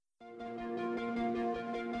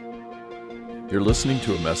You're listening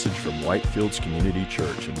to a message from Whitefields Community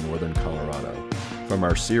Church in Northern Colorado from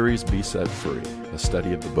our series Be Set Free, a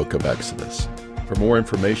study of the book of Exodus. For more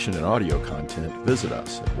information and audio content, visit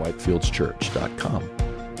us at whitefieldschurch.com.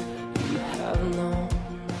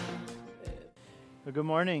 Well, good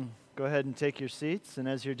morning. Go ahead and take your seats. And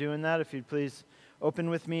as you're doing that, if you'd please open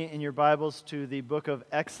with me in your Bibles to the book of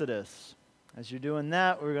Exodus. As you're doing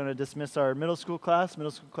that, we're going to dismiss our middle school class.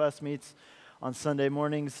 Middle school class meets on Sunday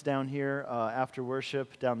mornings down here after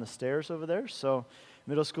worship down the stairs over there. So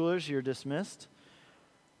middle schoolers, you're dismissed.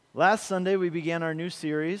 Last Sunday, we began our new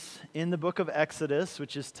series in the book of Exodus,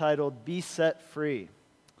 which is titled Be Set Free.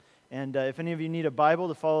 And if any of you need a Bible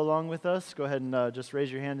to follow along with us, go ahead and just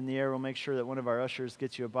raise your hand in the air. We'll make sure that one of our ushers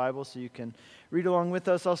gets you a Bible so you can read along with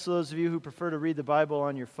us. Also, those of you who prefer to read the Bible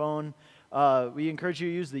on your phone, we encourage you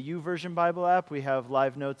to use the YouVersion Bible app. We have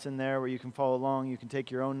live notes in there where you can follow along. You can take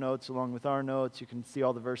your own notes along with our notes. You can see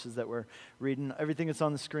all the verses that we're reading. Everything that's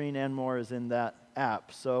on the screen and more is in that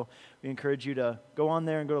app. So we encourage you to go on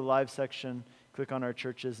there and go to the live section, click on our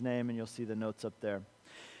church's name, and you'll see the notes up there.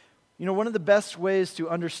 You know, one of the best ways to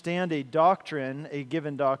understand a doctrine, a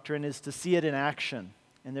given doctrine, is to see it in action.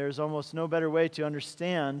 And there's almost no better way to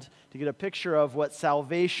understand, to get a picture of what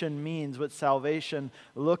salvation means, what salvation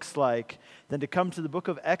looks like, than to come to the book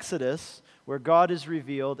of Exodus, where God is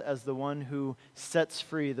revealed as the one who sets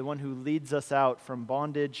free, the one who leads us out from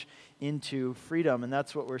bondage into freedom. And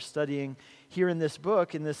that's what we're studying here in this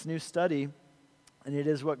book, in this new study. And it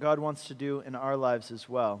is what God wants to do in our lives as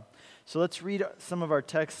well. So let's read some of our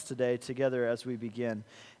texts today together as we begin.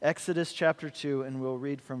 Exodus chapter 2, and we'll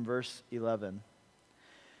read from verse 11.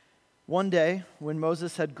 One day, when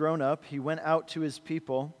Moses had grown up, he went out to his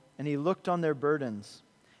people, and he looked on their burdens.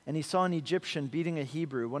 And he saw an Egyptian beating a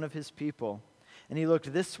Hebrew, one of his people. And he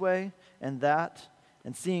looked this way and that,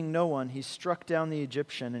 and seeing no one, he struck down the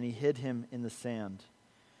Egyptian, and he hid him in the sand.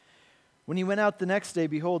 When he went out the next day,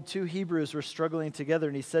 behold, 2 Hebrews were struggling together,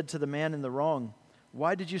 and he said to the man in the wrong,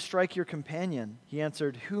 "Why did you strike your companion?" He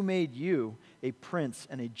answered, "Who made you a prince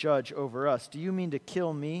and a judge over us? Do you mean to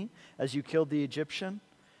kill me as you killed the Egyptian?"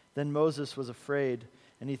 Then Moses was afraid,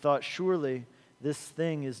 and he thought, "Surely this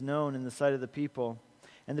thing is known in the sight of the people."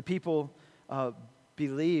 And the people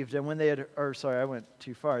believed, and when they had, I went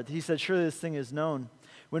too far. He said, "Surely this thing is known."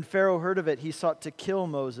 When Pharaoh heard of it, he sought to kill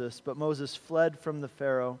Moses, but Moses fled from the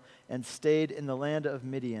Pharaoh and stayed in the land of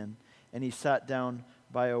Midian, and he sat down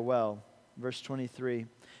by a well. Verse 23,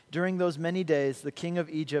 during those many days, the king of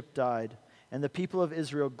Egypt died, and the people of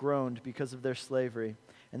Israel groaned because of their slavery,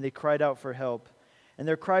 and they cried out for help. And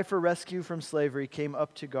their cry for rescue from slavery came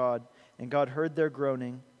up to God, and God heard their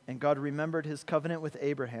groaning, and God remembered his covenant with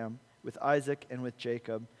Abraham, with Isaac, and with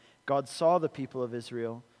Jacob. God saw the people of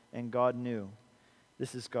Israel, and God knew.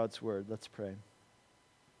 This is God's word. Let's pray.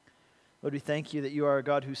 Lord, we thank you that you are a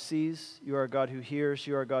God who sees, you are a God who hears,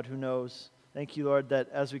 you are a God who knows. Thank you, Lord, that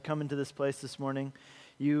as we come into this place this morning,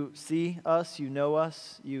 you see us, you know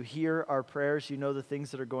us, you hear our prayers, you know the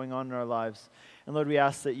things that are going on in our lives. And Lord, we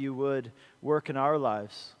ask that you would work in our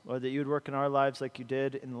lives. Lord, that you would work in our lives like you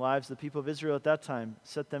did in the lives of the people of Israel at that time.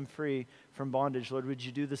 Set them free from bondage. Lord, would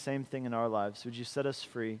you do the same thing in our lives? Would you set us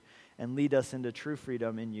free and lead us into true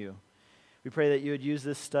freedom in you? We pray that you would use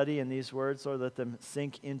this study and these words, Lord, let them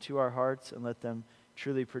sink into our hearts and let them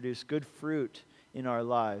truly produce good fruit in our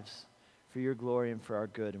lives for your glory and for our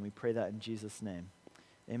good. And we pray that in Jesus' name.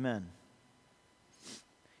 Amen.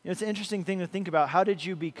 You know, it's an interesting thing to think about. How did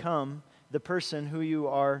you become the person who you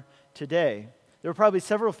are today? There were probably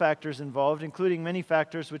several factors involved, including many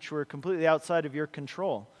factors which were completely outside of your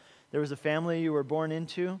control. There was a family you were born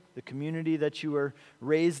into, the community that you were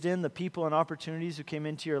raised in, the people and opportunities who came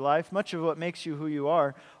into your life. Much of what makes you who you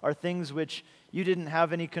are things which you didn't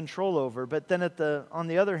have any control over. But then on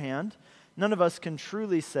the other hand, none of us can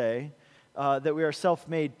truly say that we are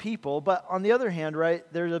self-made people. But on the other hand, right,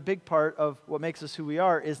 there's a big part of what makes us who we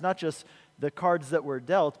are is not just the cards that we're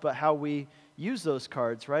dealt, but how we use those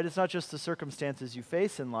cards, right? It's not just the circumstances you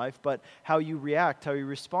face in life, but how you react, how you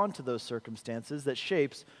respond to those circumstances that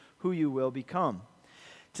shapes who you will become.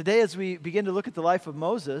 Today, as we begin to look at the life of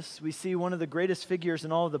Moses, we see one of the greatest figures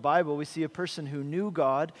in all of the Bible. We see a person who knew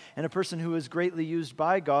God and a person who was greatly used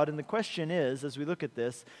by God. And the question is, as we look at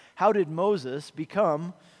this, how did Moses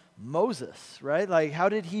become Moses, right? Like, how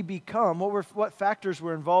did he become, what factors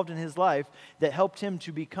were involved in his life that helped him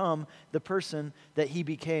to become the person that he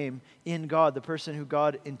became in God, the person who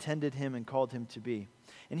God intended him and called him to be?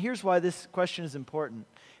 And here's why this question is important.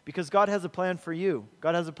 Because God has a plan for you.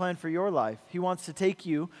 God has a plan for your life. He wants to take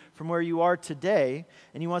you from where you are today,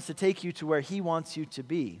 and he wants to take you to where he wants you to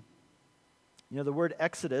be. You know, the word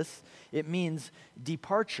Exodus, it means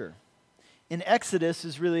departure. in Exodus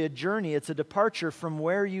is really a journey. It's a departure from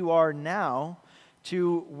where you are now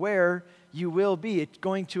to where you will be. It's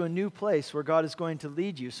going to a new place where God is going to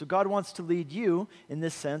lead you. So God wants to lead you, in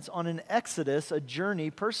this sense, on an exodus, a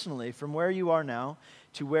journey personally from where you are now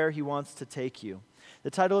to where he wants to take you.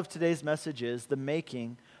 The title of today's message is The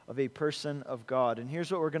Making of a Person of God. And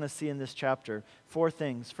here's what we're going to see in this chapter. 4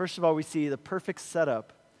 things. First of all, we see the perfect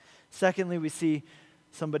setup. Secondly, we see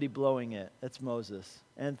somebody blowing it. That's Moses.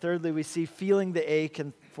 And thirdly, we see feeling the ache.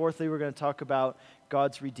 And fourthly, we're going to talk about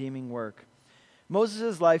God's redeeming work.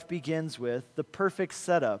 Moses' life begins with the perfect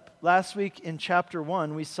setup. Last week in chapter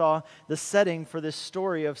 1, we saw the setting for this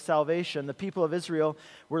story of salvation. The people of Israel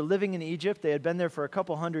were living in Egypt. They had been there for a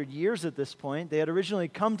couple hundred years at this point. They had originally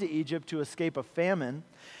come to Egypt to escape a famine.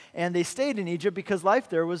 And they stayed in Egypt because life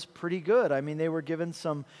there was pretty good. I mean, they were given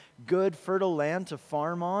some good, fertile land to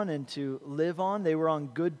farm on and to live on. They were on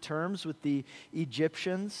good terms with the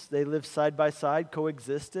Egyptians. They lived side by side,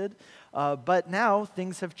 coexisted. But now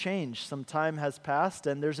things have changed. Some time has passed,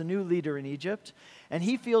 and there's a new leader in Egypt. And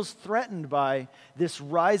he feels threatened by this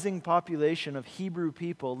rising population of Hebrew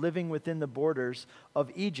people living within the borders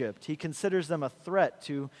of Egypt. He considers them a threat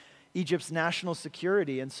to Egypt's national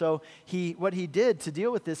security. And so what he did to deal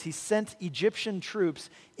with this, he sent Egyptian troops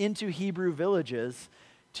into Hebrew villages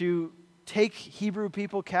to take Hebrew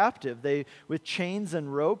people captive. With chains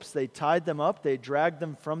and ropes, they tied them up, they dragged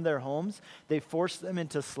them from their homes, they forced them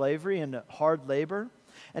into slavery and hard labor.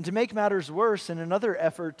 And to make matters worse, in another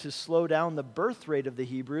effort to slow down the birth rate of the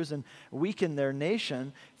Hebrews and weaken their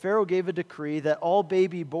nation, Pharaoh gave a decree that all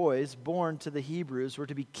baby boys born to the Hebrews were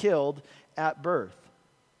to be killed at birth.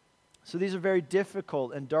 So these are very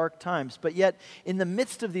difficult and dark times. But yet, in the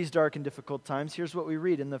midst of these dark and difficult times, here's what we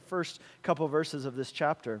read in the first couple verses of this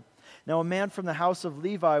chapter. Now a man from the house of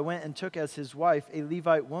Levi went and took as his wife a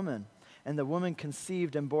Levite woman. And the woman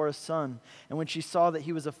conceived and bore a son. And when she saw that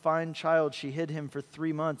he was a fine child, she hid him for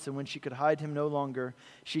 3 months. And when she could hide him no longer,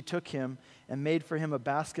 she took him and made for him a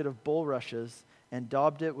basket of bulrushes and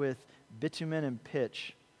daubed it with bitumen and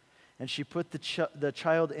pitch. And she put the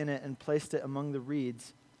child in it and placed it among the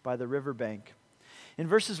reeds by the riverbank. In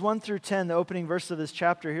verses 1 through 10, the opening verse of this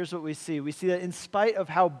chapter, here's what we see. We see that in spite of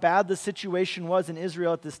how bad the situation was in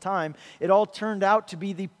Israel at this time, it all turned out to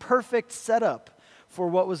be the perfect setup for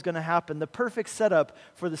what was going to happen, the perfect setup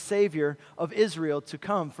for the Savior of Israel to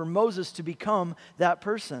come, for Moses to become that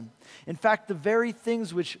person. In fact, the very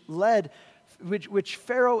things which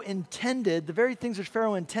Pharaoh intended, the very things which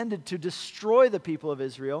Pharaoh intended to destroy the people of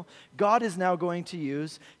Israel, God is now going to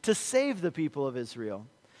use to save the people of Israel.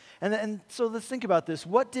 And so let's think about this.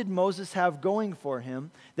 What did Moses have going for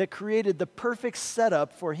him that created the perfect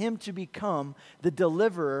setup for him to become the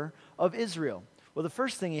deliverer of Israel? Well, the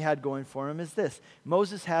first thing he had going for him is this.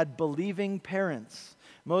 Moses had believing parents.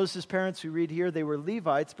 Moses' parents, we read here, they were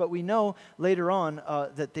Levites, but we know later on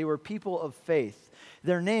that they were people of faith.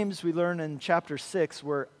 Their names, we learn in chapter 6,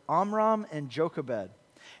 were Amram and Jochebed.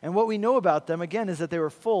 And what we know about them, again, is that they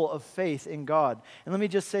were full of faith in God. And let me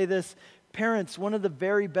just say this. Parents, one of the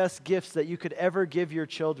very best gifts that you could ever give your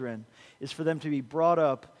children is for them to be brought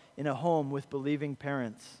up in a home with believing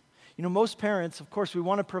parents. You know, most parents, of course, we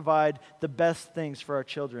want to provide the best things for our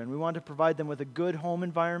children. We want to provide them with a good home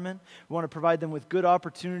environment. We want to provide them with good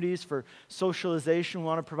opportunities for socialization. We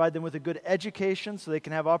want to provide them with a good education so they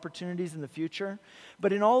can have opportunities in the future.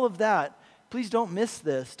 But in all of that, please don't miss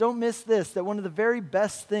this. Don't miss this, that one of the very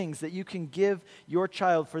best things that you can give your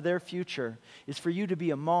child for their future is for you to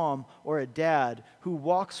be a mom or a dad who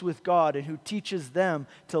walks with God and who teaches them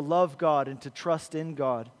to love God and to trust in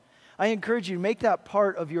God. I encourage you to make that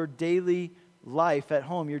part of your daily life at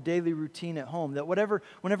home, your daily routine at home, that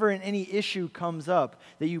whenever any issue comes up,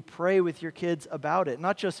 that you pray with your kids about it,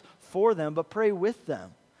 not just for them, but pray with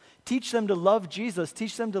them. Teach them to love Jesus.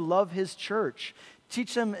 Teach them to love his church.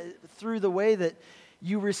 Teach them through the way that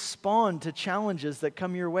you respond to challenges that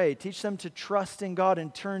come your way. Teach them to trust in God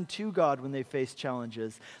and turn to God when they face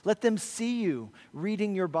challenges. Let them see you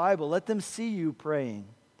reading your Bible. Let them see you praying.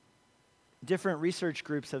 Different research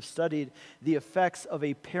groups have studied the effects of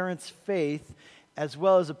a parent's faith as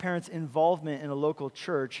well as a parent's involvement in a local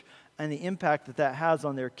church and the impact that has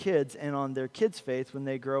on their kids and on their kids' faith when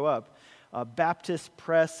they grow up. Baptist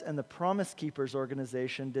Press and the Promise Keepers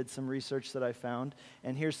organization did some research that I found,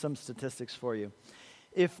 and here's some statistics for you.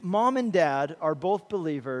 If mom and dad are both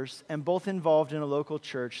believers and both involved in a local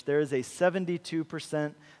church, there is a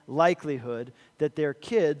 72% likelihood that their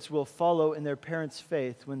kids will follow in their parents'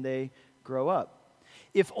 faith when they grow up.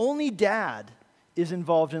 If only dad is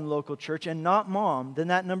involved in local church and not mom, then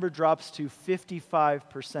that number drops to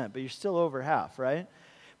 55%, but you're still over half, right?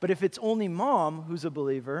 But if it's only mom who's a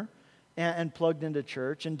believer, and plugged into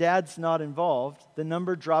church, and dad's not involved, the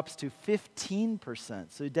number drops to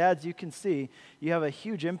 15%. So dads, you can see you have a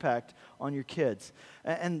huge impact on your kids.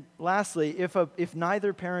 And lastly, if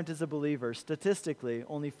neither parent is a believer, statistically,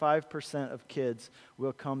 only 5% of kids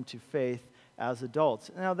will come to faith as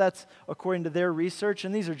adults. Now that's according to their research,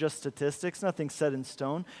 and these are just statistics, nothing set in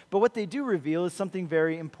stone. But what they do reveal is something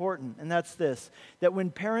very important, and that's this, that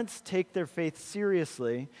when parents take their faith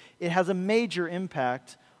seriously, it has a major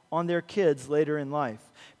impact on their kids later in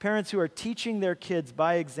life. Parents who are teaching their kids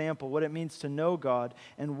by example what it means to know God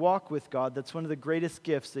and walk with God, that's one of the greatest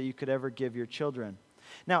gifts that you could ever give your children.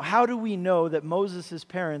 Now, how do we know that Moses'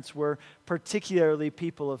 parents were particularly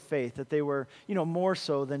people of faith, that they were, more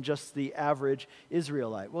so than just the average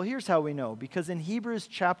Israelite? Well, here's how we know. Because in Hebrews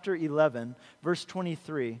chapter 11, verse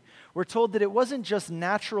 23, we're told that it wasn't just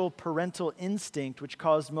natural parental instinct which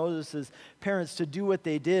caused Moses' parents to do what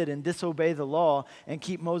they did and disobey the law and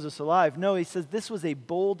keep Moses alive. No, he says this was a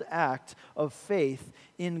bold act of faith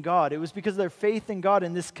in God. It was because of their faith in God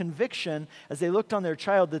and this conviction as they looked on their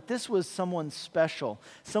child that this was someone special,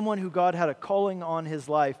 someone who God had a calling on his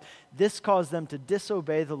life. This caused them to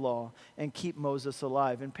disobey the law and keep Moses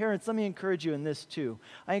alive. And parents, let me encourage you in this too.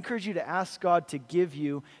 I encourage you to ask God to give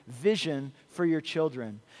you vision for your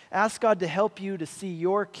children. Ask God to help you to see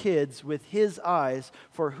your kids with his eyes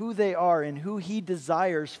for who they are and who he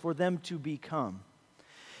desires for them to become.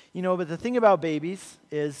 But the thing about babies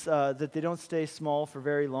is that they don't stay small for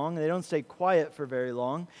very long, and they don't stay quiet for very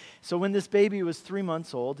long. So when this baby was 3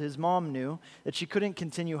 months old, his mom knew that she couldn't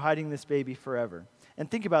continue hiding this baby forever.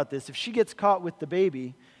 And think about this. If she gets caught with the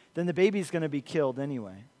baby, then the baby's going to be killed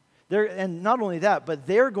anyway. And not only that, but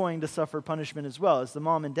they're going to suffer punishment as well as the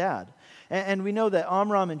mom and dad. And we know that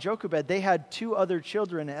Amram and Jochebed, they had 2 other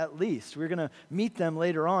children at least. We're going to meet them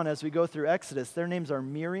later on as we go through Exodus. Their names are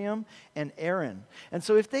Miriam and Aaron. And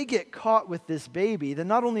so if they get caught with this baby, then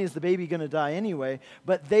not only is the baby going to die anyway,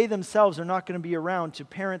 but they themselves are not going to be around to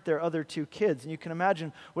parent their other 2 kids. And you can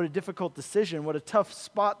imagine what a difficult decision, what a tough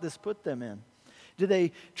spot this put them in. Do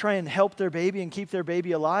they try and help their baby and keep their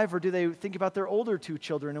baby alive, or do they think about their older 2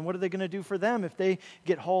 children and what are they going to do for them if they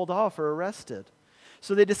get hauled off or arrested?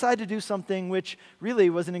 So they decide to do something which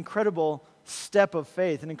really was an incredible step of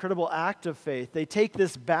faith, an incredible act of faith. They take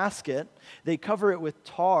this basket, they cover it with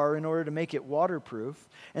tar in order to make it waterproof,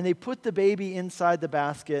 and they put the baby inside the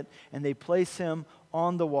basket and they place him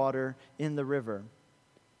on the water in the river.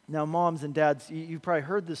 Now, moms and dads, you've probably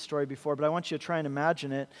heard this story before, but I want you to try and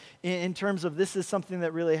imagine it in terms of this is something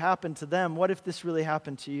that really happened to them. What if this really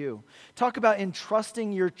happened to you? Talk about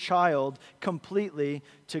entrusting your child completely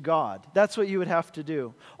to God. That's what you would have to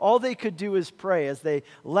do. All they could do is pray as they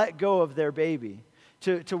let go of their baby.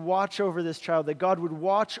 To watch over this child, that God would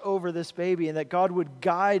watch over this baby and that God would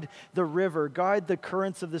guide the river, guide the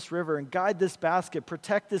currents of this river and guide this basket,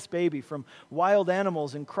 protect this baby from wild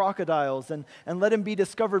animals and crocodiles and let him be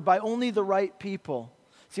discovered by only the right people.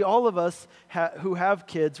 See, all of us who have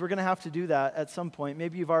kids, we're going to have to do that at some point.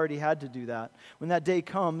 Maybe you've already had to do that. When that day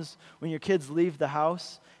comes, when your kids leave the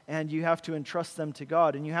house and you have to entrust them to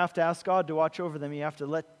God and you have to ask God to watch over them, you have to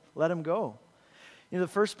let them go. The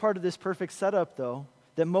first part of this perfect setup, though,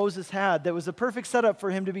 that Moses had, that was a perfect setup for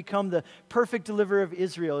him to become the perfect deliverer of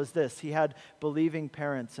Israel is this. He had believing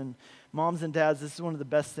parents. And moms and dads, this is one of the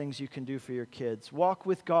best things you can do for your kids. Walk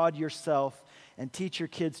with God yourself and teach your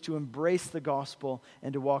kids to embrace the gospel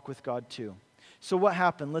and to walk with God too. So what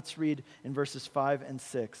happened? Let's read in verses 5 and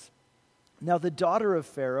 6. Now the daughter of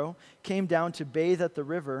Pharaoh came down to bathe at the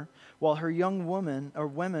river, while her young women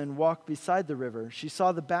walked beside the river. She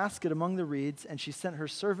saw the basket among the reeds, and she sent her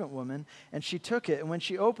servant woman, and she took it. And when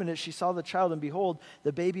she opened it, she saw the child, and behold,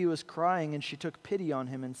 the baby was crying, and she took pity on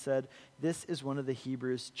him and said, "This is one of the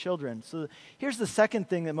Hebrews' children." So here's the second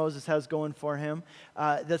thing that Moses has going for him.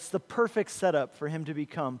 That's the perfect setup for him to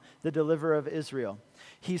become the deliverer of Israel.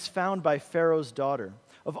 He's found by Pharaoh's daughter.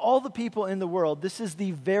 Of all the people in the world, this is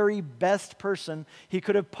the very best person he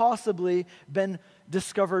could have possibly been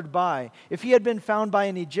discovered by. If he had been found by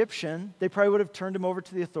an Egyptian, they probably would have turned him over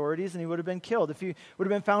to the authorities and he would have been killed. If he would have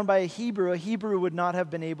been found by a Hebrew would not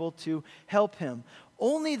have been able to help him.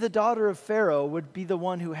 Only the daughter of Pharaoh would be the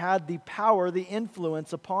one who had the power, the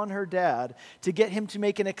influence upon her dad to get him to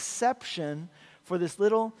make an exception for this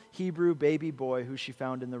little Hebrew baby boy who she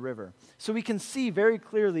found in the river. So we can see very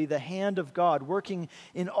clearly the hand of God working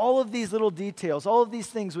in all of these little details, all of these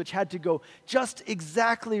things which had to go just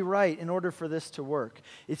exactly right in order for this to work.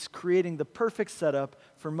 It's creating the perfect setup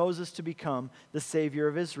for Moses to become the Savior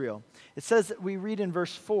of Israel. It says that we read in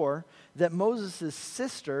verse 4 that Moses'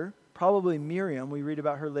 sister, probably Miriam, we read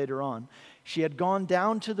about her later on, she had gone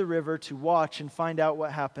down to the river to watch and find out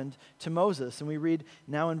what happened to Moses. And we read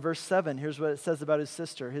now in verse 7, here's what it says about his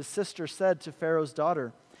sister. His sister said to Pharaoh's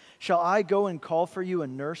daughter, "Shall I go and call for you a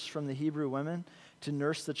nurse from the Hebrew women to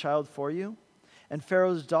nurse the child for you?" And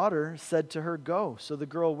Pharaoh's daughter said to her, "Go." So the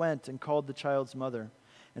girl went and called the child's mother.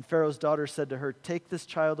 And Pharaoh's daughter said to her, "Take this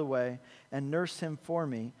child away and nurse him for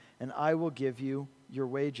me, and I will give you your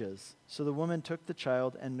wages." So the woman took the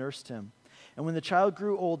child and nursed him. And when the child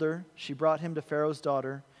grew older, she brought him to Pharaoh's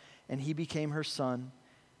daughter, and he became her son.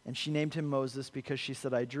 And she named him Moses because she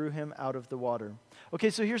said, "I drew him out of the water." Okay,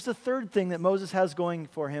 so here's the third thing that Moses has going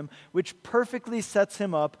for him, which perfectly sets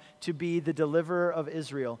him up to be the deliverer of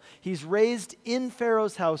Israel. He's raised in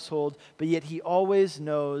Pharaoh's household, but yet he always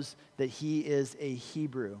knows that he is a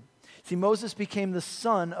Hebrew. See, Moses became the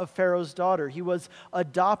son of Pharaoh's daughter. He was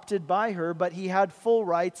adopted by her, but he had full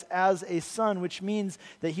rights as a son, which means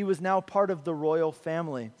that he was now part of the royal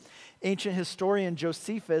family. Ancient historian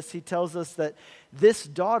Josephus, he tells us that this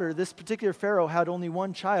daughter, this particular Pharaoh, had only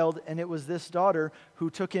one child, and it was this daughter who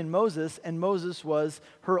took in Moses, and Moses was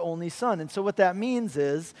her only son. And so what that means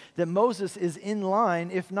is that Moses is in line,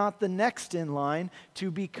 if not the next in line, to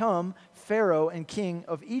become Pharaoh and king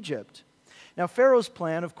of Egypt. Now, Pharaoh's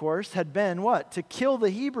plan, of course, had been what? To kill the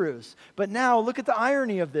Hebrews. But now, look at the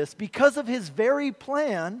irony of this. Because of his very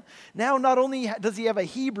plan, now not only does he have a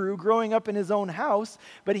Hebrew growing up in his own house,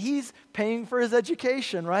 but he's paying for his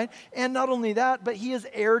education, right? And not only that, but he is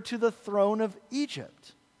heir to the throne of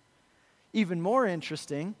Egypt. Even more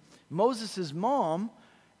interesting, Moses' mom,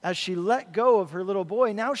 as she let go of her little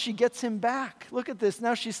boy, now she gets him back. Look at this.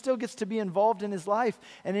 Now she still gets to be involved in his life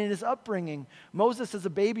and in his upbringing. Moses, as a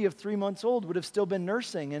baby of 3 months old, would have still been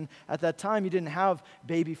nursing. And at that time, you didn't have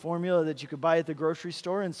baby formula that you could buy at the grocery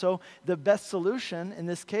store. And so the best solution in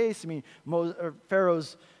this case,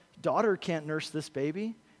 Pharaoh's daughter can't nurse this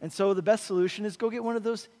baby. And so the best solution is go get one of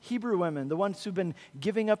those Hebrew women, the ones who've been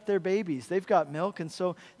giving up their babies. They've got milk, and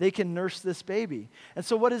so they can nurse this baby. And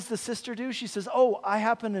so what does the sister do? She says, "Oh, I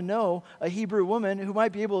happen to know a Hebrew woman who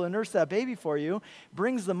might be able to nurse that baby for you,"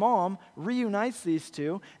 brings the mom, reunites these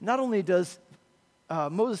two. Not only does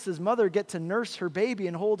Moses' mother get to nurse her baby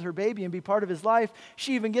and hold her baby and be part of his life,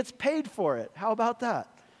 she even gets paid for it. How about that?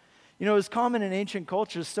 You know, it was common in ancient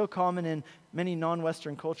cultures, still common in many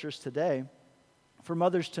non-Western cultures today, for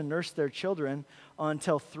mothers to nurse their children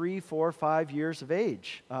until 3, 4, 5 years of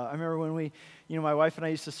age. I remember when my wife and I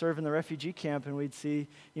used to serve in the refugee camp, and we'd see,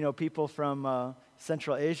 people from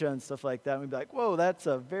Central Asia and stuff like that, and we'd be like, "Whoa, that's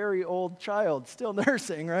a very old child still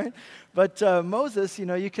nursing," right? But Moses,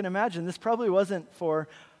 you can imagine, this probably wasn't for,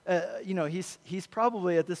 he's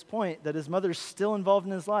probably at this point that his mother's still involved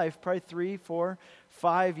in his life, probably 3, 4,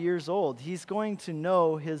 5 years old. He's going to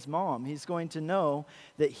know his mom. He's going to know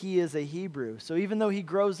that he is a Hebrew. So even though he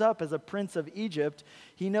grows up as a prince of Egypt,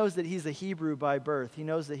 he knows that he's a Hebrew by birth. He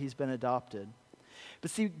knows that he's been adopted. But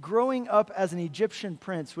see, growing up as an Egyptian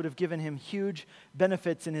prince would have given him huge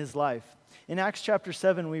benefits in his life. In Acts chapter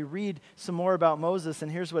 7, we read some more about Moses,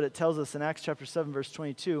 and here's what it tells us in Acts chapter 7, verse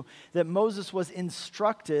 22, that Moses was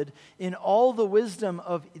instructed in all the wisdom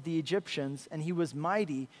of the Egyptians, and he was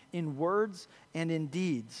mighty in words and in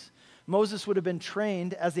deeds. Moses would have been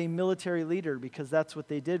trained as a military leader because that's what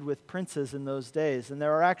they did with princes in those days. And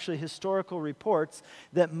there are actually historical reports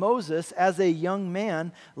that Moses, as a young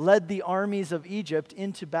man, led the armies of Egypt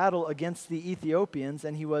into battle against the Ethiopians,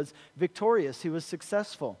 and he was victorious. He was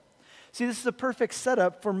successful. See, this is a perfect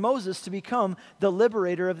setup for Moses to become the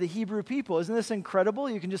liberator of the Hebrew people. Isn't this incredible?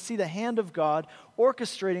 You can just see the hand of God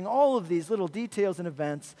orchestrating all of these little details and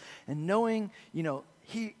events and knowing,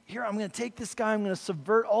 here I'm going to take this guy, I'm going to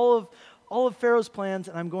subvert all of Pharaoh's plans,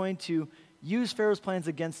 and I'm going to use Pharaoh's plans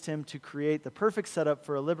against him to create the perfect setup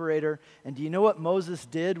for a liberator. And do you know what Moses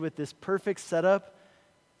did with this perfect setup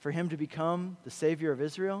for him to become the savior of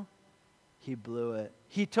Israel? He blew it.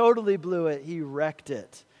 He totally blew it. He wrecked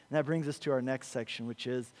it. And that brings us to our next section, which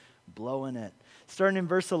is blowing it. Starting in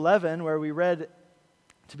verse 11, where we read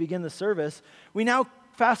to begin the service, we now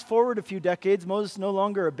fast forward a few decades. Moses is no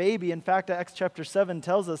longer a baby. In fact, Acts chapter 7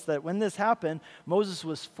 tells us that when this happened, Moses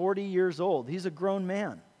was 40 years old. He's a grown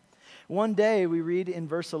man. One day, we read in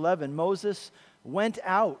verse 11, Moses went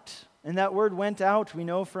out. And that word went out, we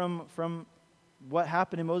know from what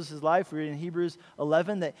happened in Moses' life. We read in Hebrews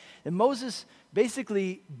 11 that Moses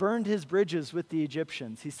basically burned his bridges with the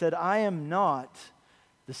Egyptians. He said, "I am not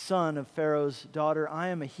the son of Pharaoh's daughter. I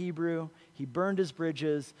am a Hebrew." He burned his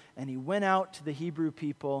bridges, and he went out to the Hebrew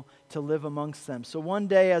people to live amongst them. So one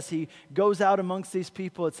day as he goes out amongst these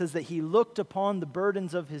people, it says that he looked upon the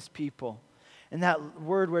burdens of his people. And that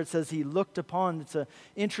word where it says he looked upon, it's an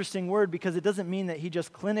interesting word because it doesn't mean that he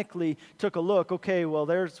just clinically took a look. Okay, well,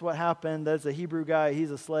 there's what happened. There's a Hebrew guy.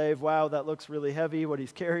 He's a slave. Wow, that looks really heavy, what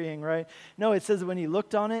he's carrying, right? No, it says when he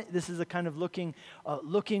looked on it, this is a kind of looking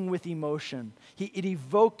with emotion. It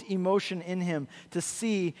evoked emotion in him to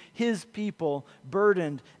see his people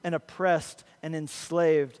burdened and oppressed and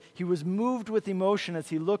enslaved. He was moved with emotion as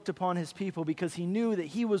he looked upon his people because he knew that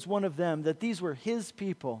he was one of them, that these were his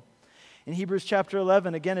people. In Hebrews chapter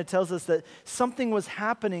 11, again, it tells us that something was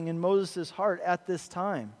happening in Moses' heart at this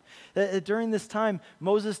time. That during this time,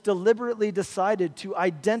 Moses deliberately decided to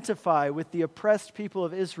identify with the oppressed people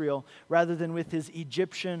of Israel rather than with his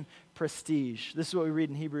Egyptian prestige. This is what we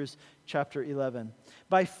read in Hebrews chapter 11.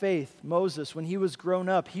 By faith, Moses, when he was grown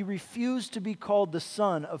up, he refused to be called the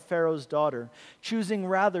son of Pharaoh's daughter, choosing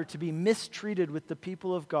rather to be mistreated with the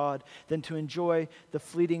people of God than to enjoy the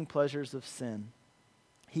fleeting pleasures of sin.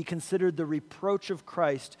 He considered the reproach of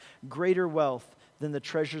Christ greater wealth than the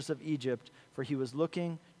treasures of Egypt, for he was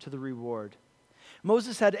looking to the reward.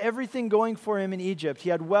 Moses had everything going for him in Egypt. He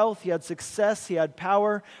had wealth, he had success, he had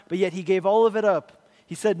power, but yet he gave all of it up.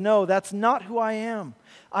 He said, no, that's not who I am.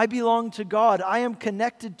 I belong to God. I am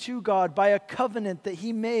connected to God by a covenant that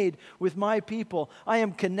he made with my people. I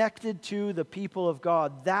am connected to the people of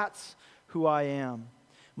God. That's who I am.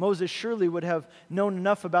 Moses surely would have known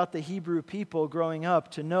enough about the Hebrew people growing up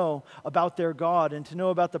to know about their God and to know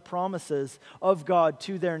about the promises of God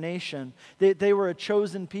to their nation. They were a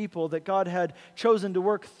chosen people that God had chosen to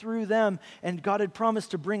work through them, and God had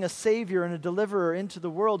promised to bring a Savior and a deliverer into the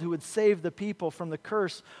world who would save the people from the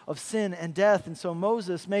curse of sin and death. And so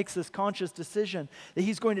Moses makes this conscious decision that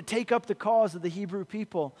he's going to take up the cause of the Hebrew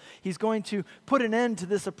people. He's going to put an end to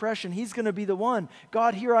this oppression. He's going to be the one.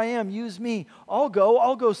 God, here I am, use me. I'll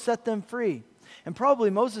go set them free. And probably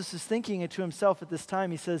Moses is thinking it to himself at this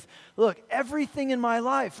time. He says, look, everything in my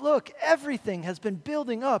life, everything has been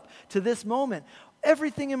building up to this moment.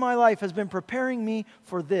 Everything in my life has been preparing me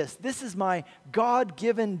for this. This is my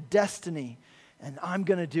God-given destiny, and I'm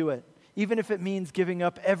going to do it. Even if it means giving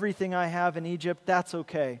up everything I have in Egypt, that's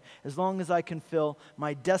okay, as long as I can fill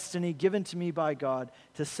my destiny given to me by God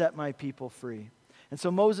to set my people free. And so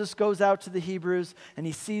Moses goes out to the Hebrews, and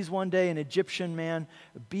he sees one day an Egyptian man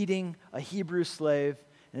beating a Hebrew slave.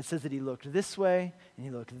 And it says that he looked this way, and he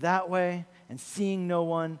looked that way, and seeing no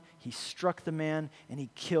one, he struck the man, and he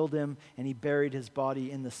killed him, and he buried his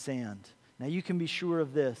body in the sand. Now you can be sure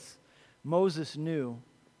of this. Moses knew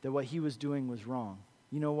that what he was doing was wrong.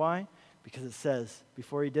 You know why? Because it says,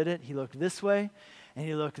 before he did it, he looked this way, and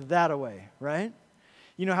he looked that way, right?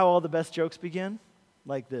 You know how all the best jokes begin?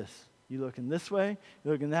 Like this. You're looking this way,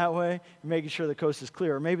 you're looking that way, you're making sure the coast is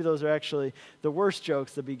clear. Or maybe those are actually the worst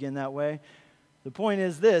jokes that begin that way. The point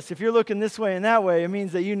is this: if you're looking this way and that way, it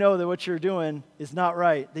means that you know that what you're doing is not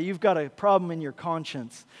right, that you've got a problem in your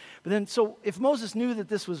conscience. But then, so if Moses knew that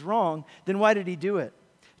this was wrong, then why did he do it?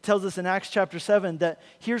 It tells us in Acts chapter 7 that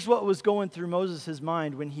here's what was going through Moses'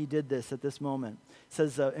 mind when he did this at this moment. It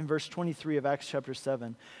says in verse 23 of Acts chapter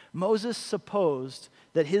 7, Moses supposed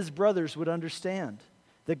that his brothers would understand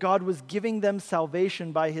that God was giving them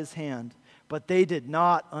salvation by his hand, but they did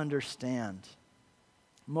not understand.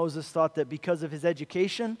 Moses thought that because of his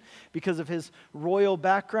education, because of his royal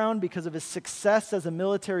background, because of his success as a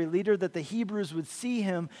military leader, that the Hebrews would see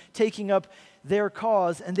him taking up their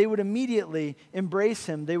cause and they would immediately embrace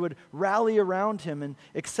him. They would rally around him and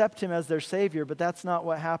accept him as their Savior, but that's not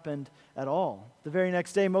what happened at all. The very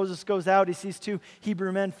next day, Moses goes out. He sees two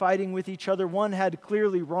Hebrew men fighting with each other. One had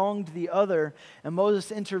clearly wronged the other, and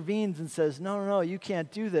Moses intervenes and says, no, you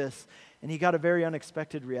can't do this. And he got a very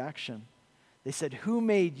unexpected reaction. They said, who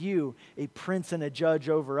made you a prince and a judge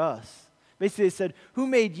over us? Basically, they said, who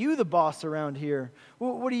made you the boss around here?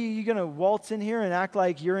 What are you going to waltz in here and act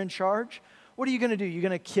like you're in charge? What are you going to do? You're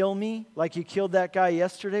going to kill me like you killed that guy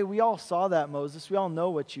yesterday? We all saw that, Moses. We all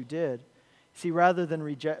know what you did. See, rather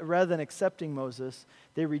than accepting Moses,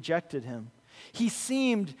 they rejected him. He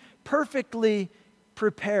seemed perfectly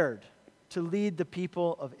prepared to lead the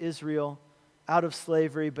people of Israel out of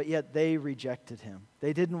slavery, but yet they rejected him.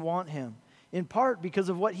 They didn't want him, in part because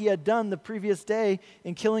of what he had done the previous day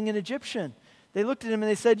in killing an Egyptian. They looked at him and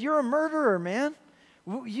they said, you're a murderer, man.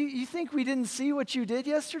 You think we didn't see what you did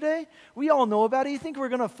yesterday? We all know about it. You think we're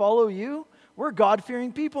going to follow you? We're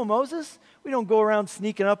God-fearing people, Moses. We don't go around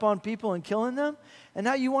sneaking up on people and killing them. And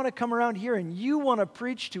now you want to come around here and you want to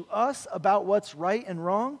preach to us about what's right and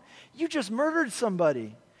wrong? You just murdered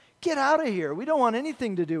somebody. Get out of here. We don't want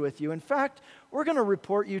anything to do with you. In fact, we're going to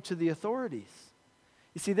report you to the authorities.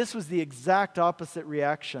 You see, this was the exact opposite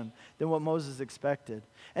reaction than what Moses expected.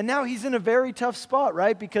 And now he's in a very tough spot,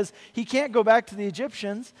 right? Because he can't go back to the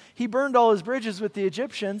Egyptians. He burned all his bridges with the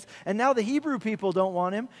Egyptians, and now the Hebrew people don't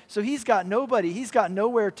want him, so he's got nobody. He's got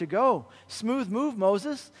nowhere to go. Smooth move,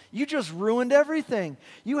 Moses. You just ruined everything.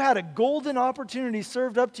 You had a golden opportunity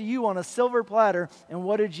served up to you on a silver platter, and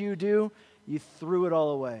what did you do? You threw it all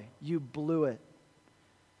away. You blew it.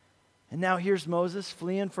 And now here's Moses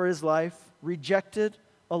fleeing for his life, rejected,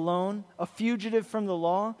 alone, a fugitive from the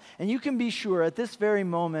law. And you can be sure at this very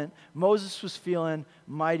moment, Moses was feeling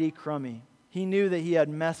mighty crummy. He knew that he had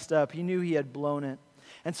messed up. He knew he had blown it.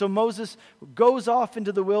 And so Moses goes off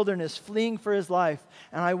into the wilderness, fleeing for his life.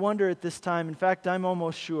 And I wonder at this time, in fact, I'm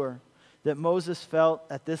almost sure that Moses felt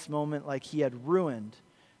at this moment like he had ruined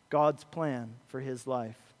God's plan for his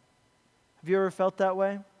life. Have you ever felt that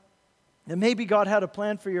way? That maybe God had a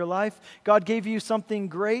plan for your life. God gave you something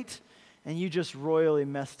great, and you just royally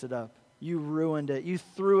messed it up. You ruined it. You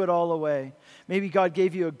threw it all away. Maybe God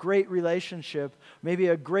gave you a great relationship, maybe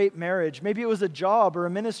a great marriage. Maybe it was a job or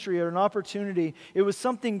a ministry or an opportunity. It was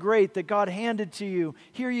something great that God handed to you.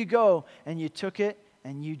 Here you go. And you took it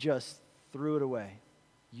and you just threw it away.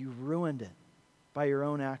 You ruined it by your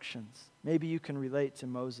own actions. Maybe you can relate to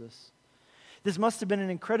Moses. This must have been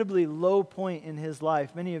an incredibly low point in his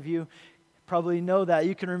life. Many of you probably know that.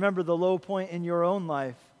 You can remember the low point in your own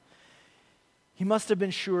life. He must have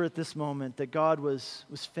been sure at this moment that God was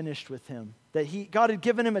finished with him, that God had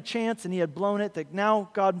given him a chance and he had blown it, that now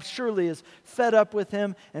God surely is fed up with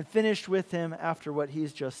him and finished with him after what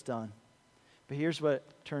he's just done. But here's what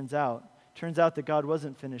turns out. It turns out that God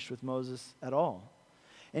wasn't finished with Moses at all.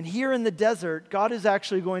 And here in the desert, God is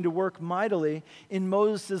actually going to work mightily in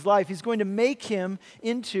Moses' life. He's going to make him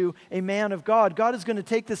into a man of God. God is going to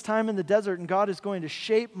take this time in the desert, and God is going to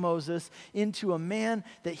shape Moses into a man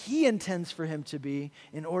that he intends for him to be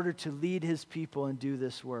in order to lead his people and do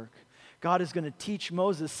this work. God is going to teach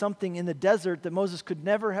Moses something in the desert that Moses could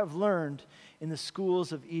never have learned in the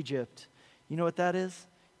schools of Egypt. You know what that is?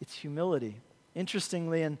 It's humility.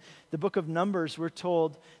 Interestingly, in the book of Numbers, we're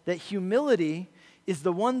told that humility is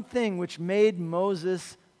the one thing which made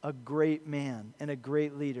Moses a great man and a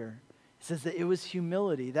great leader. It says that it was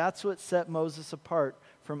humility. That's what set Moses apart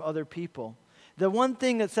from other people. The one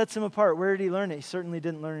thing that sets him apart, where did he learn it? He certainly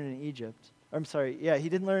didn't learn it in Egypt. He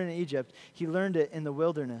didn't learn it in Egypt. He learned it in the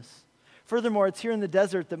wilderness. Furthermore, it's here in the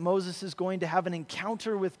desert that Moses is going to have an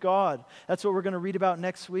encounter with God. That's what we're going to read about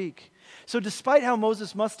next week. So despite how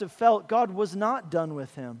Moses must have felt, God was not done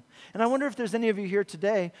with him. And I wonder if there's any of you here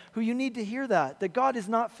today who you need to hear that God is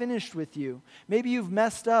not finished with you. Maybe you've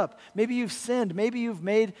messed up. Maybe you've sinned. Maybe you've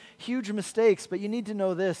made huge mistakes. But you need to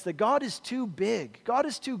know this, that God is too big. God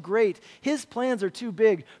is too great. His plans are too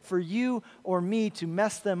big for you or me to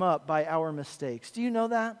mess them up by our mistakes. Do you know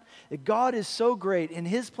that? That God is so great and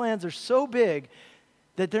his plans are so big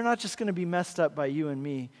that they're not just going to be messed up by you and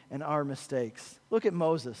me and our mistakes. Look at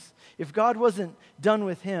Moses. If God wasn't done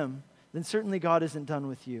with him, then certainly God isn't done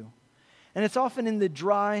with you. And it's often in the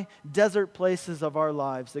dry, desert places of our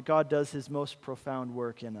lives that God does his most profound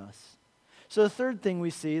work in us. So the third thing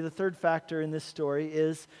we see, the third factor in this story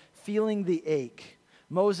is feeling the ache.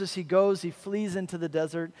 Moses, he flees into the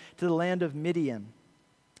desert to the land of Midian.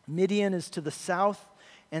 Midian is to the south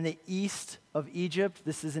and the east of Egypt.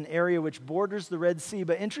 This is an area which borders the Red Sea,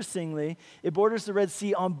 but interestingly, it borders the Red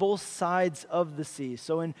Sea on both sides of the sea.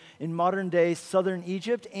 So in modern-day southern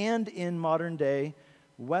Egypt and in modern-day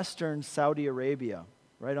western Saudi Arabia,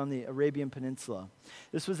 right on the Arabian Peninsula.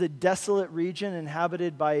 This was a desolate region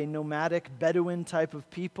inhabited by a nomadic Bedouin type of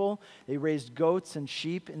people. They raised goats and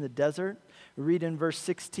sheep in the desert. We read in verse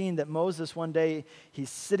 16 that Moses, one day, he's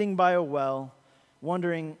sitting by a well,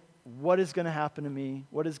 wondering, what is going to happen to me?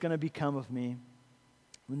 What is going to become of me?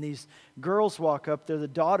 When these girls walk up, they're the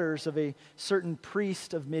daughters of a certain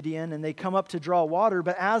priest of Midian, and they come up to draw water.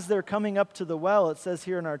 But as they're coming up to the well, it says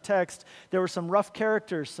here in our text, there were some rough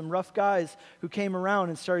characters, some rough guys who came around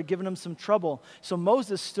and started giving them some trouble. So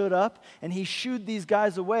Moses stood up, and he shooed these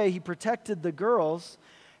guys away. He protected the girls.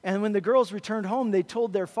 And when the girls returned home, they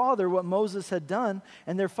told their father what Moses had done,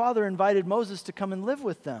 and their father invited Moses to come and live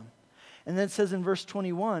with them. And then it says in verse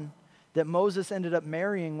 21 that Moses ended up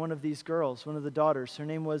marrying one of these girls, one of the daughters. Her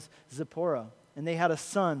name was Zipporah. And they had a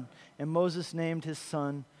son, and Moses named his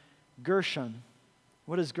son Gershon.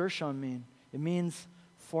 What does Gershon mean? It means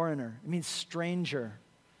foreigner. It means stranger.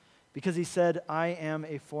 Because he said, I am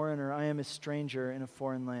a foreigner. I am a stranger in a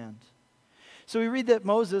foreign land. So we read that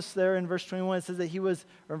Moses there in verse 21, it says that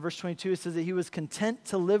in verse 22, it says that he was content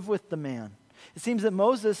to live with the man. It seems that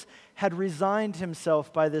Moses had resigned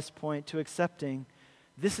himself by this point to accepting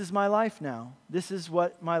this is my life now. This is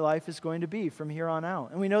what my life is going to be from here on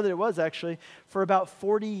out. And we know that it was actually for about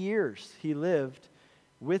 40 years he lived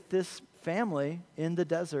with this family in the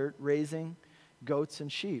desert raising goats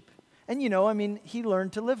and sheep. And he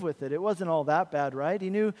learned to live with it. It wasn't all that bad, right? He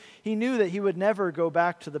knew that he would never go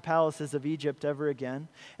back to the palaces of Egypt ever again.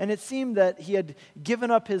 And it seemed that he had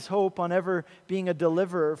given up his hope on ever being a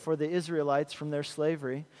deliverer for the Israelites from their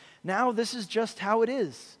slavery. Now this is just how it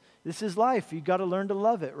is. This is life. You've got to learn to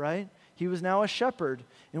love it, right? He was now a shepherd.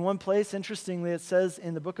 In one place, interestingly, it says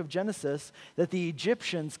in the book of Genesis that the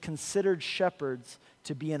Egyptians considered shepherds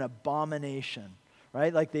to be an abomination,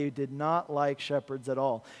 right? Like they did not like shepherds at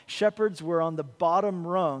all. Shepherds were on the bottom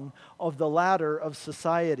rung of the ladder of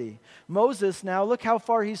society. Moses, now look how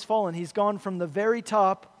far he's fallen. He's gone from the very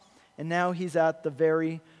top, and now he's at the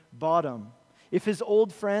very bottom. If his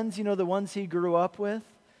old friends, the ones he grew up with,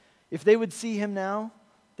 if they would see him now,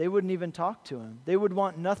 they wouldn't even talk to him. They would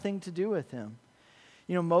want nothing to do with him.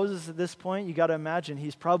 Moses at this point, you got to imagine,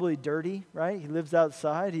 he's probably dirty, right? He lives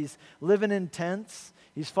outside. He's living in tents.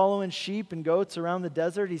 He's following sheep and goats around the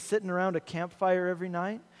desert. He's sitting around a campfire every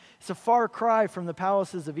night. It's a far cry from the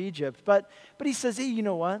palaces of Egypt. But he says, hey, you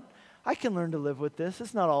know what? I can learn to live with this.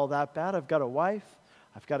 It's not all that bad. I've got a wife.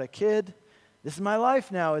 I've got a kid. This is my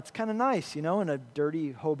life now. It's kind of nice, in a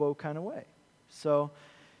dirty hobo kind of way. So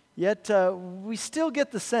yet we still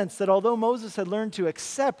get the sense that although Moses had learned to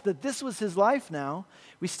accept that this was his life now,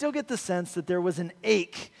 we still get the sense that there was an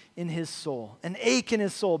ache in his soul. An ache in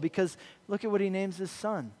his soul because look at what he names his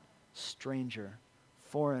son. Stranger,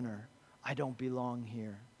 foreigner, I don't belong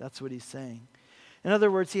here. That's what he's saying. In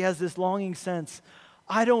other words, he has this longing sense,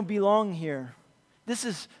 I don't belong here. This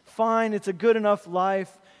is fine, it's a good enough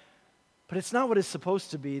life, but it's not what it's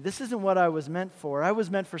supposed to be. This isn't what I was meant for. I was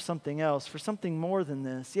meant for something else, for something more than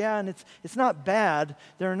this. Yeah, and it's not bad.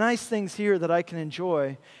 There are nice things here that I can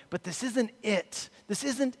enjoy, but this isn't it. This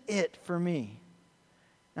isn't it for me.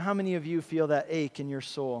 Now, how many of you feel that ache in your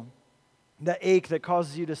soul? That ache that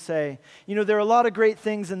causes you to say, there are a lot of great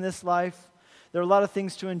things in this life. There are a lot of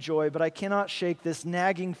things to enjoy, but I cannot shake this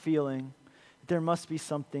nagging feeling that there must be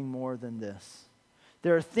something more than this.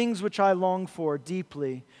 There are things which I long for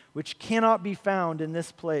deeply, which cannot be found in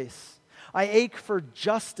this place. I ache for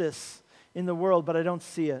justice in the world, but I don't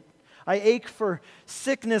see it. I ache for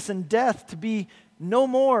sickness and death to be no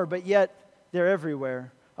more, but yet they're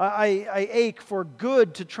everywhere. I ache for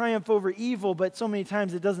good to triumph over evil, but so many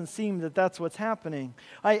times it doesn't seem that that's what's happening.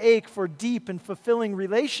 I ache for deep and fulfilling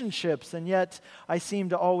relationships, and yet I seem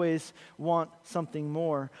to always want something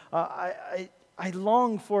more. I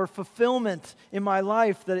long for fulfillment in my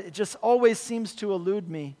life that it just always seems to elude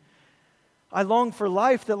me. I long for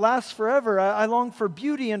life that lasts forever. I long for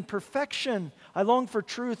beauty and perfection. I long for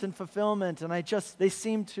truth and fulfillment, and they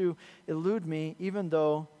seem to elude me, even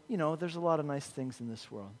though, there's a lot of nice things in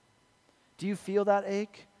this world. Do you feel that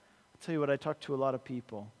ache? I'll tell you what, I talk to a lot of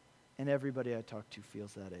people, and everybody I talk to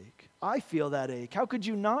feels that ache. I feel that ache. How could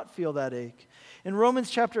you not feel that ache? In Romans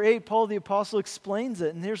chapter 8, Paul the Apostle explains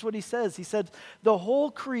it, and here's what he says. He said, the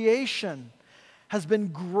whole creation has been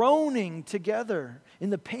groaning together in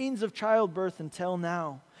the pains of childbirth until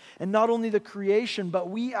now. And not only the creation, but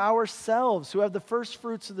we ourselves, who have the first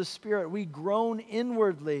fruits of the Spirit, we groan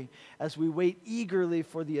inwardly as we wait eagerly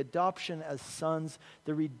for the adoption as sons,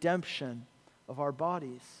 the redemption of our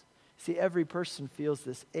bodies. See, every person feels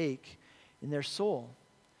this ache in their soul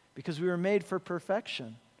because we were made for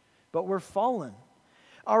perfection, but we're fallen.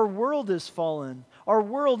 Our world is fallen. Our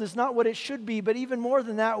world is not what it should be, but even more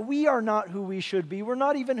than that, we are not who we should be. We're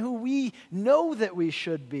not even who we know that we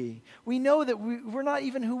should be. We know that we're not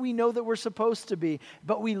even who we know that we're supposed to be,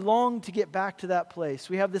 but we long to get back to that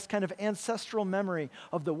place. We have this kind of ancestral memory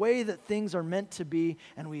of the way that things are meant to be,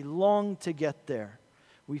 and we long to get there.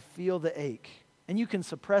 We feel the ache. And you can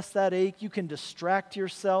suppress that ache. You can distract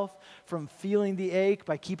yourself from feeling the ache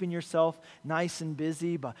by keeping yourself nice and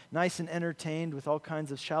busy, nice and entertained with all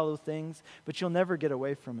kinds of shallow things, but you'll never get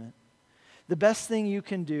away from it. The best thing you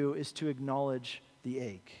can do is to acknowledge the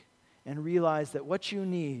ache and realize that what you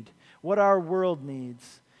need, what our world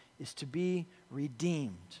needs, is to be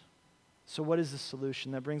redeemed. So what is the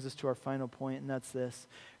solution? That brings us to our final point, and that's this: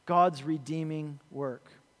 God's redeeming work.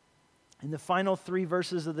 In the final 3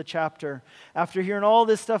 verses of the chapter, after hearing all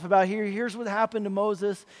this stuff about here's what happened to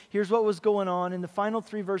Moses, here's what was going on, in the final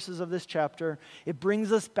 3 verses of this chapter, it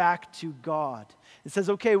brings us back to God. It says,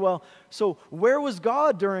 okay, well, so where was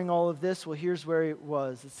God during all of this? Well, here's where it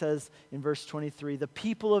was. It says in verse 23, the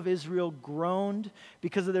people of Israel groaned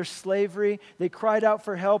because of their slavery. They cried out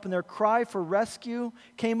for help, and their cry for rescue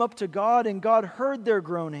came up to God, and God heard their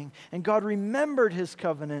groaning, and God remembered his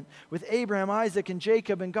covenant with Abraham, Isaac, and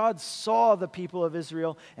Jacob, and God saw the people of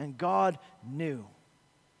Israel, and God knew.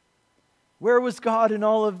 Where was God in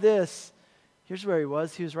all of this? Here's where he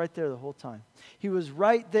was. He was right there the whole time. He was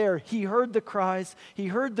right there. He heard the cries. He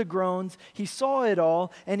heard the groans. He saw it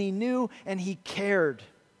all, and he knew, and he cared,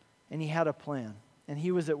 and he had a plan. And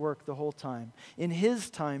he was at work the whole time in his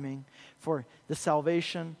timing for the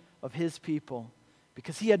salvation of his people,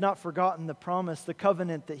 because he had not forgotten the promise, the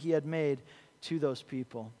covenant that he had made to those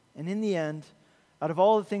people. And in the end, out of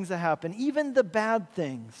all the things that happen, even the bad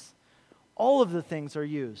things, all of the things are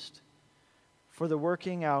used for the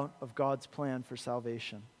working out of God's plan for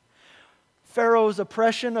salvation. Pharaoh's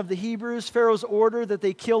oppression of the Hebrews, Pharaoh's order that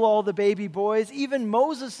they kill all the baby boys, even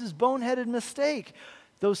Moses' boneheaded mistake,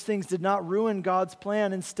 those things did not ruin God's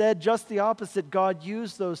plan. Instead, just the opposite, God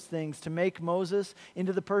used those things to make Moses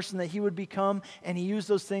into the person that he would become, and he used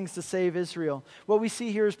those things to save Israel. What we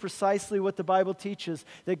see here is precisely what the Bible teaches,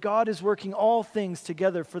 that God is working all things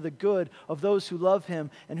together for the good of those who love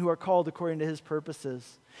him and who are called according to his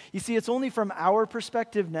purposes. You see, it's only from our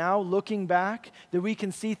perspective now, looking back, that we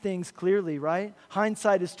can see things clearly, right?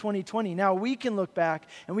 Hindsight is 20/20. Now we can look back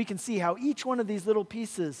and we can see how each one of these little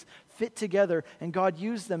pieces fit together, and God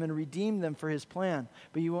used them and redeemed them for his plan.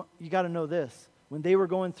 But you got to know this. When they were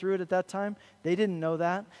going through it at that time, they didn't know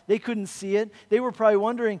that. They couldn't see it. They were probably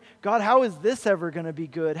wondering, God, how is this ever going to be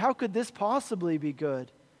good? How could this possibly be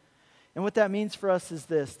good? And what that means for us is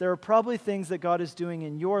this. There are probably things that God is doing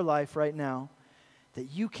in your life right now that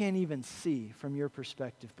you can't even see from your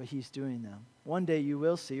perspective, but he's doing them. One day you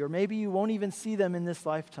will see, or maybe you won't even see them in this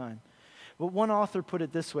lifetime. But one author put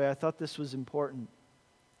it this way. I thought this was important.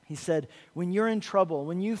 He said, when you're in trouble,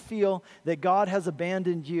 when you feel that God has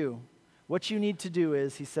abandoned you, what you need to do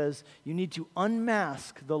is, he says, you need to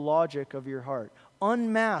unmask the logic of your heart.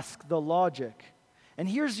 Unmask the logic. And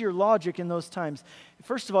here's your logic in those times.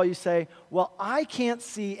 First of all, you say, well, I can't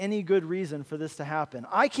see any good reason for this to happen.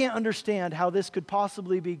 I can't understand how this could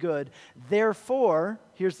possibly be good. Therefore,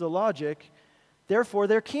 here's the logic, therefore,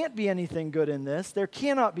 there can't be anything good in this. There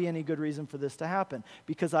cannot be any good reason for this to happen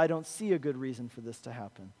because I don't see a good reason for this to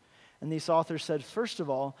happen. And this author said, first of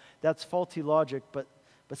all, that's faulty logic, but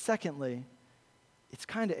secondly, it's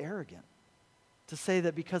kind of arrogant to say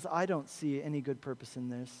that because I don't see any good purpose in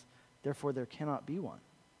this, therefore there cannot be one.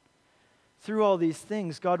 Through all these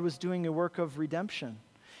things, God was doing a work of redemption.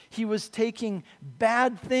 He was taking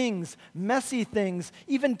bad things, messy things,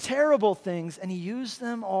 even terrible things, and he used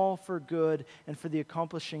them all for good and for the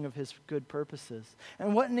accomplishing of his good purposes.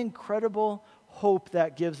 And what an incredible hope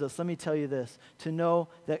that gives us. Let me tell you this, to know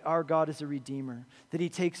that our God is a redeemer, that he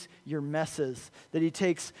takes your messes, that he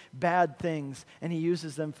takes bad things, and he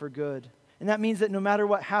uses them for good. And that means that no matter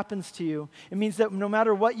what happens to you, it means that no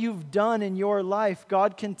matter what you've done in your life,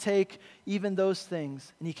 God can take even those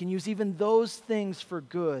things, and he can use even those things for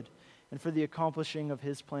good and for the accomplishing of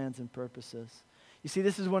his plans and purposes. You see,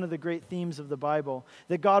 this is one of the great themes of the Bible,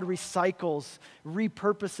 that God recycles,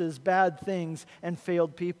 repurposes bad things and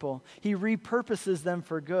failed people. He repurposes them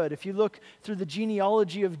for good. If you look through the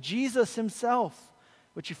genealogy of Jesus himself,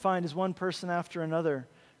 what you find is one person after another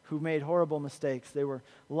who made horrible mistakes. They were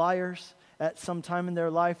liars at some time in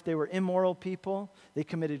their life. They were immoral people. They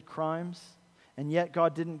committed crimes. And yet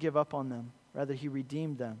God didn't give up on them. Rather, he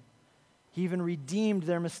redeemed them. He even redeemed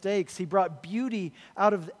their mistakes. He brought beauty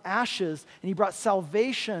out of ashes, and he brought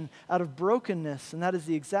salvation out of brokenness. And that is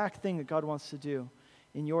the exact thing that God wants to do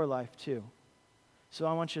in your life too. So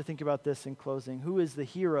I want you to think about this in closing. Who is the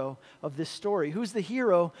hero of this story? Who's the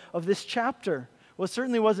hero of this chapter? Well, it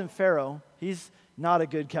certainly wasn't Pharaoh. He's not a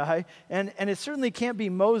good guy. And it certainly can't be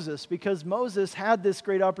Moses, because Moses had this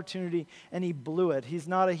great opportunity and he blew it. He's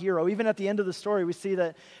not a hero. Even at the end of the story, we see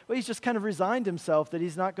that, well, he's just kind of resigned himself that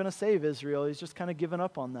he's not going to save Israel. He's just kind of given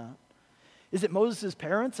up on that. Is it Moses'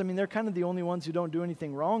 parents? I mean, they're kind of the only ones who don't do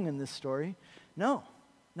anything wrong in this story. No,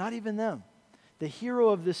 not even them. The hero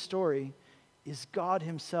of this story is God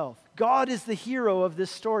himself. God is the hero of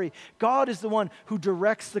this story. God is the one who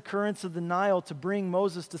directs the currents of the Nile to bring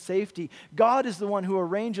Moses to safety. God is the one who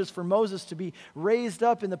arranges for Moses to be raised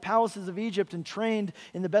up in the palaces of Egypt and trained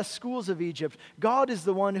in the best schools of Egypt. God is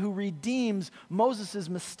the one who redeems Moses'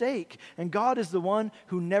 mistake. And God is the one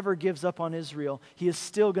who never gives up on Israel. He is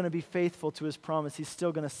still going to be faithful to his promise. He's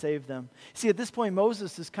still going to save them. See, at this point,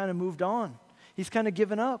 Moses has kind of moved on. He's kind of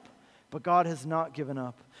given up. But God has not given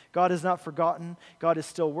up. God has not forgotten. God is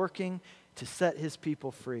still working. to set his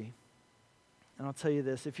people free. And I'll tell you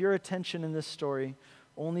this, if your attention in this story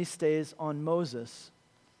only stays on Moses,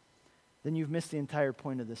 then you've missed the entire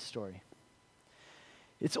point of this story.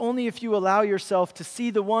 It's only if you allow yourself to see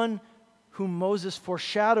the one whom Moses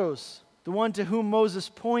foreshadows, the one to whom Moses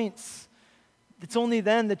points, it's only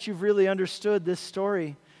then that you've really understood this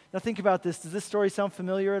story. Now think about this. Does this story sound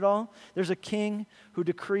familiar at all? There's a king who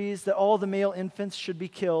decrees that all the male infants should be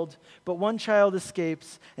killed, but one child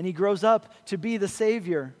escapes, and he grows up to be the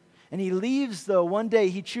Savior. And he leaves, though, one day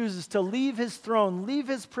he chooses to leave his throne, leave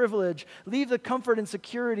his privilege, leave the comfort and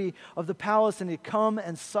security of the palace, and to come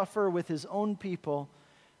and suffer with his own people.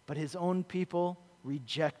 But his own people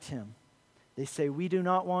reject him. They say, "We do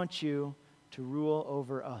not want you to rule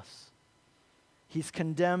over us." He's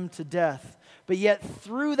condemned to death. But yet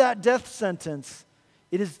through that death sentence,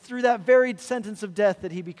 it is through that very sentence of death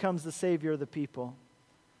that he becomes the Savior of the people.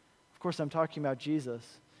 Of course, I'm talking about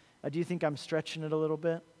Jesus. Do you think I'm stretching it a little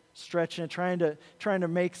bit? Stretching it, trying to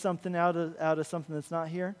make something out of something that's not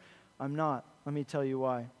here? I'm not. Let me tell you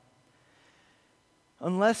why.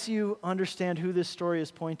 Unless you understand who this story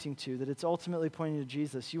is pointing to, that it's ultimately pointing to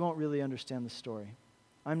Jesus, you won't really understand the story.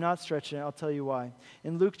 I'm not stretching it. I'll tell you why.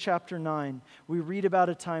 In Luke chapter 9, we read about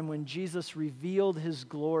a time when Jesus revealed his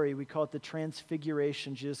glory. We call it the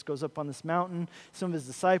Transfiguration. Jesus goes up on this mountain. Some of his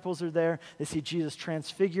disciples are there. They see Jesus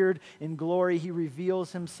transfigured in glory. He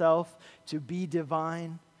reveals himself to be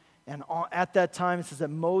divine. And at that time, it says that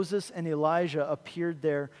Moses and Elijah appeared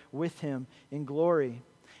there with him in glory.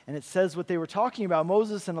 And it says what they were talking about,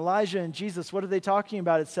 Moses and Elijah and Jesus, what are they talking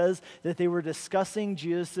about? It says that they were discussing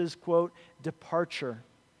Jesus', quote, departure.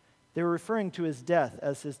 They were referring to his death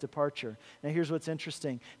as his departure. Now here's what's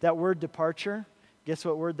interesting. That word departure, guess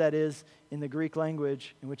what word that is in the Greek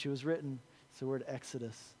language in which it was written? It's the word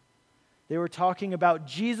exodus. They were talking about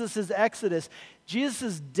Jesus' exodus.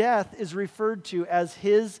 Jesus' death is referred to as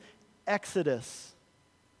his exodus.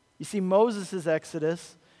 You see, Moses'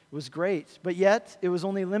 exodus was great, but yet it was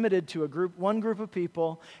only limited to one group of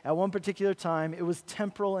people at one particular time. It was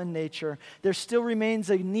temporal in nature. There still remains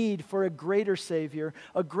a need for a greater Savior,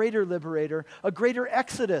 a greater liberator, a greater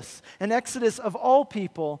exodus, an exodus of all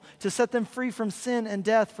people to set them free from sin and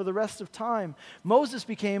death for the rest of time. Moses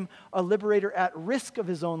became a liberator at risk of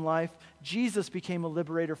his own life. Jesus became a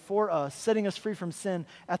liberator for us, setting us free from sin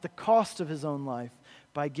at the cost of his own life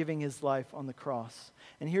by giving his life on the cross.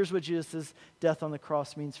 And here's what Jesus' death on the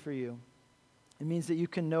cross means for you. It means that you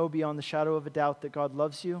can know beyond the shadow of a doubt that God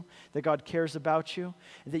loves you, that God cares about you,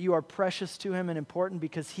 and that you are precious to him and important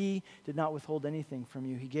because he did not withhold anything from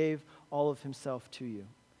you. He gave all of himself to you.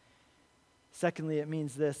 Secondly, it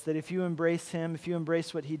means this, that if you embrace him, if you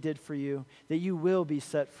embrace what he did for you, that you will be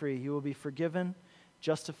set free. You will be forgiven,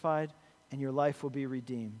 justified, and your life will be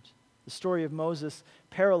redeemed. The story of Moses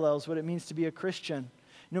parallels what it means to be a Christian.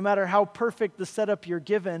 No matter how perfect the setup you're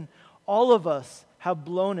given, all of us have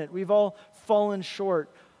blown it. We've all fallen short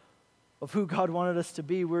of who God wanted us to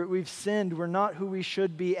be. We've sinned. We're not who we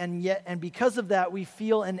should be. And because of that, we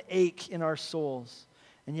feel an ache in our souls.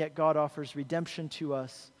 And yet God offers redemption to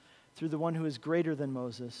us through the one who is greater than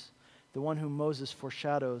Moses, the one whom Moses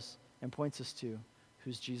foreshadows and points us to,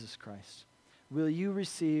 who's Jesus Christ. Will you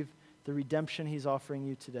receive the redemption he's offering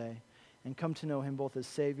you today and come to know him both as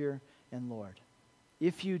Savior and Lord?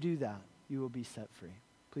 If you do that, you will be set free.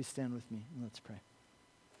 Please stand with me and let's pray.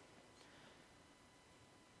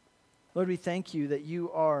 Lord, we thank you that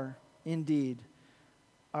you are indeed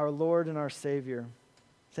our Lord and our Savior.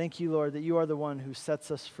 Thank you, Lord, that you are the one who sets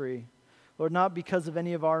us free. Lord, not because of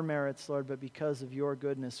any of our merits, Lord, but because of your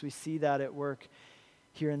goodness. We see that at work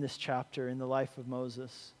here in this chapter in the life of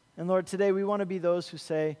Moses. And Lord, today we want to be those who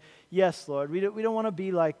say, yes, Lord. We don't want to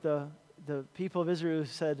be like the people of Israel who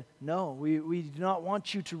said, no, we do not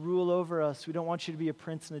want you to rule over us. We don't want you to be a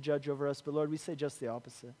prince and a judge over us. But Lord, we say just the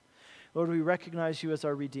opposite. Lord, we recognize you as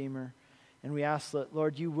our Redeemer. And we ask that,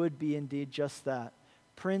 Lord, you would be indeed just that.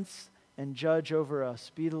 Prince and judge over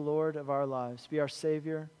us. Be the Lord of our lives. Be our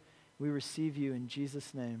Savior. We receive you in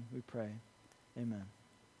Jesus' name, we pray. Amen.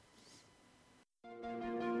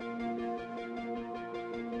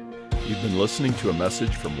 You've been listening to a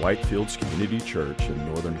message from Whitefields Community Church in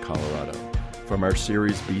Northern Colorado from our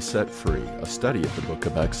series Be Set Free, a study of the book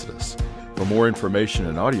of Exodus. For more information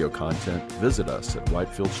and audio content, visit us at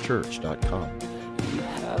whitefieldschurch.com.